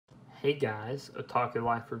Hey guys,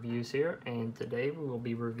 OtakuLyfe Reviews here, and today we will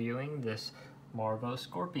be reviewing this Marvo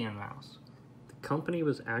Scorpion mouse. The company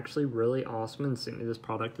was actually really awesome and sent me this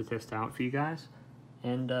product to test out for you guys.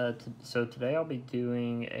 And so today I'll be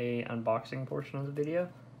doing a unboxing portion of the video,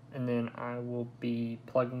 and then I will be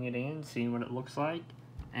plugging it in, seeing what it looks like,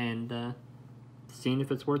 and seeing if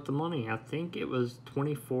it's worth the money. I think it was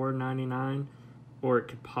 $24.99, or it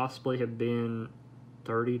could possibly have been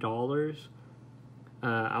 $30.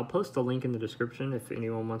 I'll post a link in the description if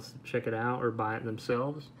anyone wants to check it out or buy it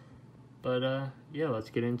themselves. But yeah, let's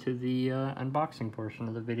get into the unboxing portion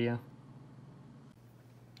of the video.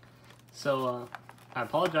 So I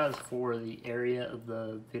apologize for the area of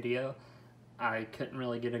the video. I couldn't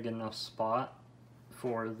really get a good enough spot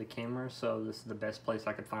for the camera, so this is the best place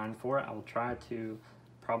I could find for it. I will try to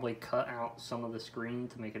probably cut out some of the screen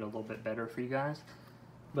to make it a little bit better for you guys.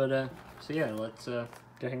 But so yeah, let's go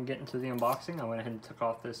ahead and get into the unboxing. I went ahead and took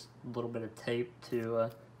off this little bit of tape to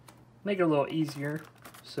make it a little easier.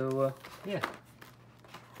 So yeah.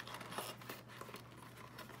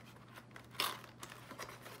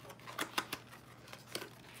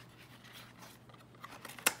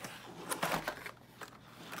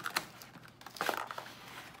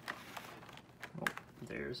 Oh,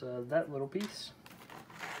 there's that little piece.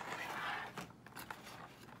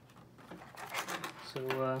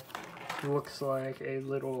 So looks like a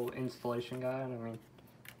little installation guide. I mean,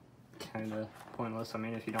 kind of pointless. I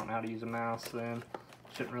mean, if you don't know how to use a mouse, then you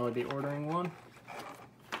shouldn't really be ordering one.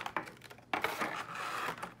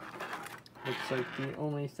 Looks like the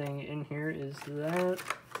only thing in here is that.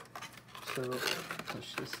 So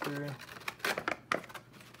push this through.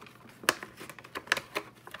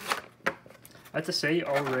 I have to say,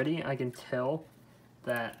 already I can tell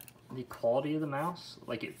that the quality of the mouse,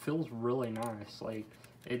 like, it feels really nice. Like,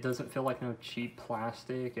 it doesn't feel like no cheap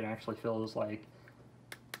plastic. It actually feels like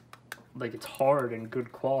it's hard and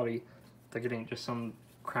good quality. Like it ain't just some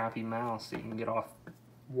crappy mouse that you can get off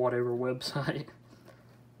whatever website.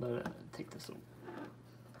 But take this little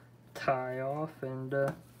tie off, and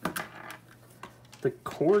the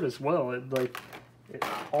cord as well. It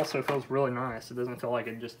also feels really nice. It doesn't feel like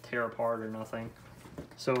it just tear apart or nothing.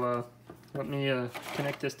 So let me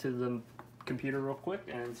connect this to the computer real quick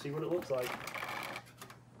and see what it looks like.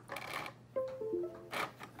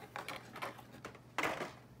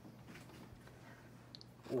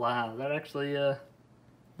 Wow, that actually that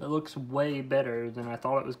looks way better than I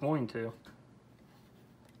thought it was going to.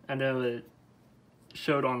 I know it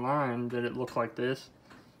showed online that it looked like this,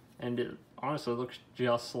 and it honestly looks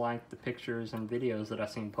just like the pictures and videos that I've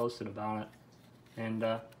seen posted about it. And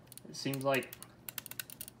it seems like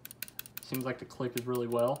the click is really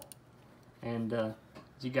well. And as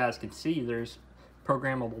you guys can see, there's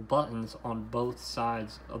programmable buttons on both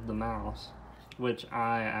sides of the mouse, which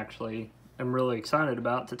I actually am really excited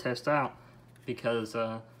about to test out, because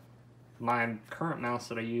my current mouse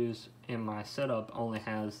that I use in my setup only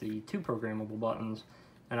has the 2 programmable buttons,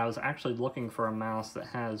 and I was actually looking for a mouse that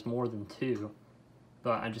has more than 2,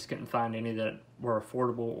 but I just couldn't find any that were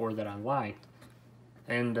affordable or that I liked.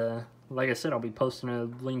 And like I said, I'll be posting a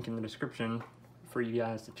link in the description for you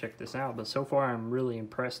guys to check this out. But so far, I'm really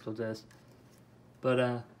impressed with this.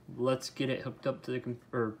 But let's get it hooked up to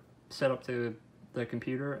or set up to the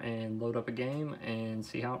computer and load up a game and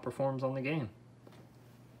see how it performs on the game.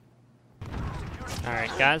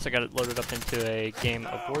 Alright guys, I got it loaded up into a game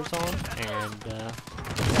of Warzone, and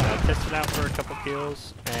I tested it out for a couple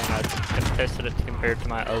kills, and I tested it compared to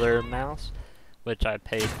my other mouse, which I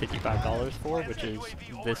paid $55 for, which is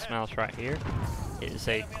this mouse right here. It is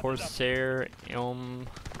a Corsair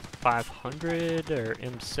M500 or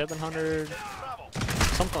M700,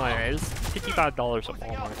 something like that. It's $55 at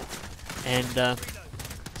Walmart. And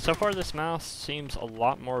so far this mouse seems a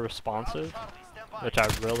lot more responsive, which I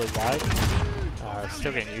really like.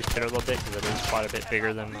 Still getting used to it a little bit because it is quite a bit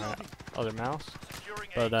bigger than my other mouse.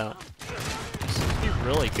 But it seems to be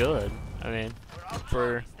really good. I mean,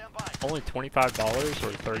 for only $25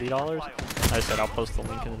 or $30, like I said, I'll post the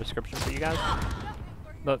link in the description for you guys.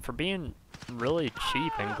 But for being really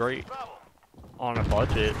cheap and great on a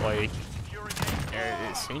budget, like,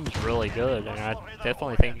 it seems really good, and I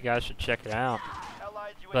definitely think you guys should check it out.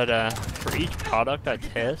 But for each product I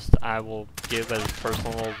test, I will give a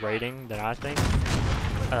personal rating that I think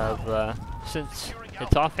of. Since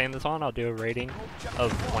it's off Amazon, I'll do a rating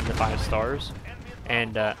of 1 to 5 stars,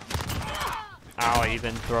 and I'll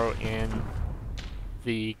even throw in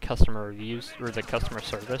the customer reviews or the customer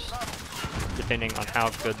service, depending on how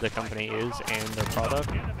good the company is and their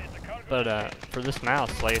product. But for this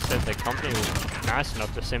mouse, like I said, the company was nice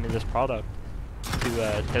enough to send me this product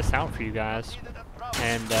to test out for you guys.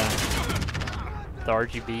 and the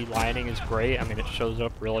RGB lighting is great. I mean, it shows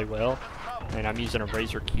up really well, and I'm using a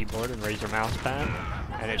Razer keyboard and Razer mouse pad,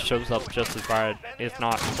 and it shows up just as bright, if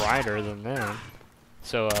not brighter than them.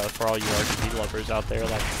 So for all you RGB lovers out there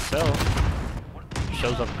like myself, it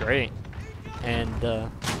shows up great. And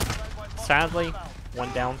sadly,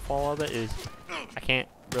 one downfall of it is I can't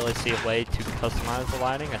really see a way to customize the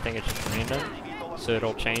lighting. I think it's just random, so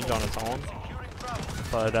it'll change on its own.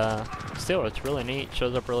 But still, it's really neat.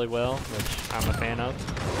 Shows up really well, which I'm a fan of.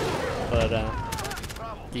 But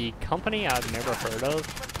the company I've never heard of,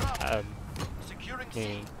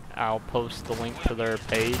 I'll post the link to their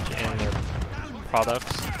page and their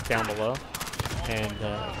products down below. And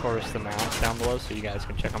of course the mouse down below, so you guys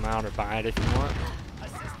can check them out or buy it if you want.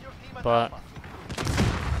 But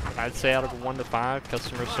I'd say out of a 1 to 5,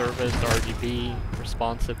 customer service, the RGB,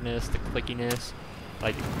 responsiveness, the clickiness,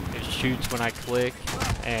 like it shoots when I click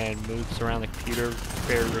and moves around the computer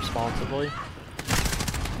very responsibly.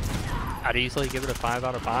 I'd easily give it a 5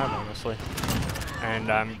 out of 5, honestly.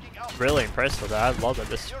 And I'm really impressed with it. I love it.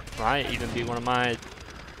 This might even be one of my,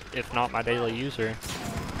 if not my daily user.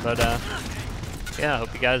 But yeah, I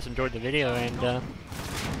hope you guys enjoyed the video, and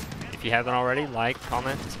if you haven't already, like,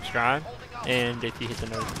 comment, subscribe, and if you hit the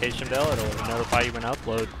notification bell, it'll notify you when I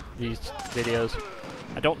upload these videos.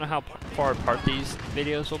 I don't know how far apart these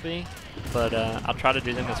videos will be, but I'll try to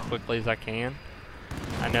do them as quickly as I can.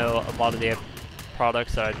 I know a lot of the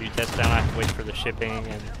products that I do test out, I have to wait for the shipping,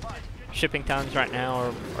 and shipping times right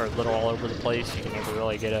now are a little all over the place. You can never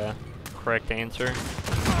really get a correct answer.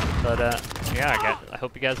 But yeah, I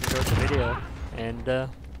hope you guys enjoyed the video, and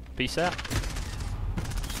peace out.